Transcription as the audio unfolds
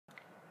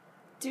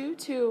Due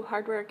to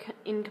hardware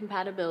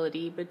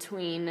incompatibility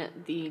between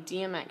the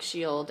DMX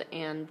shield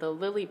and the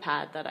lily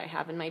pad that I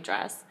have in my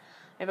dress,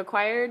 I've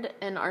acquired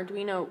an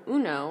Arduino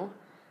Uno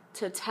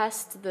to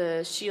test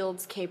the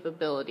shield's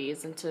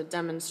capabilities and to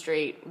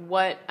demonstrate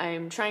what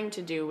I'm trying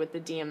to do with the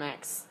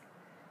DMX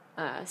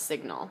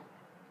signal.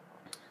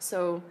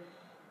 So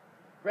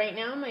right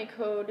now my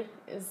code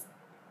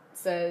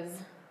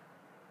says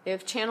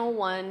if channel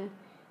 1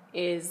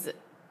 is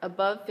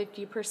above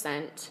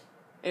 50%,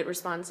 it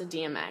responds to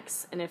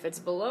DMX, and if it's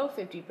below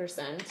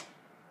 50%,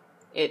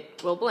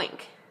 it will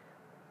blink,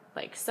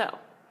 like so.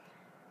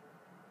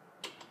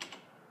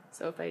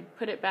 So if I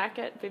put it back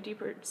at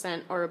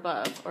 50% or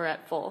above, or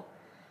at full,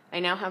 I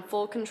now have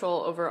full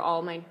control over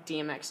all my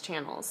DMX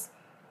channels.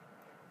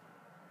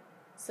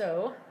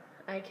 So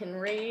I can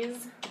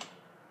raise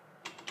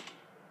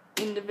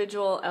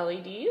individual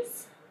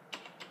LEDs.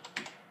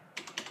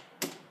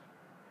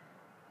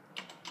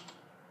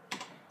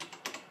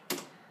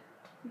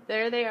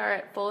 There they are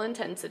at full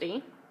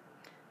intensity,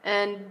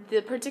 and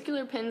the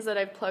particular pins that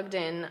I've plugged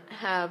in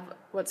have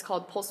what's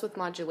called pulse width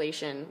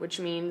modulation, which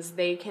means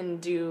they can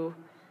do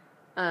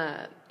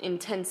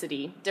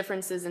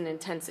differences in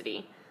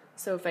intensity.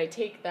 So if I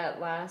take that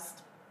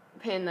last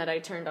pin that I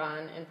turned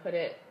on and put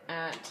it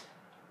at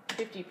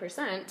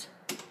 50%,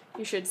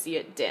 you should see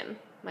it dim.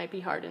 Might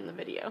be hard in the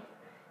video.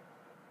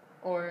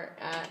 Or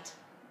at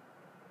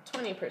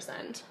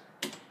 20%,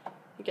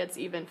 it gets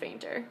even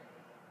fainter.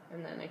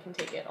 And then I can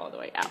take it all the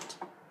way out.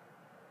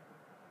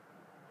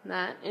 And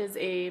that is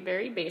a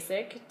very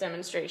basic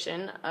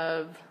demonstration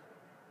of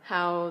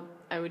how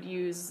I would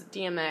use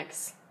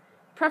DMX,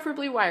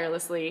 preferably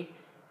wirelessly,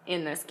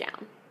 in this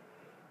gown.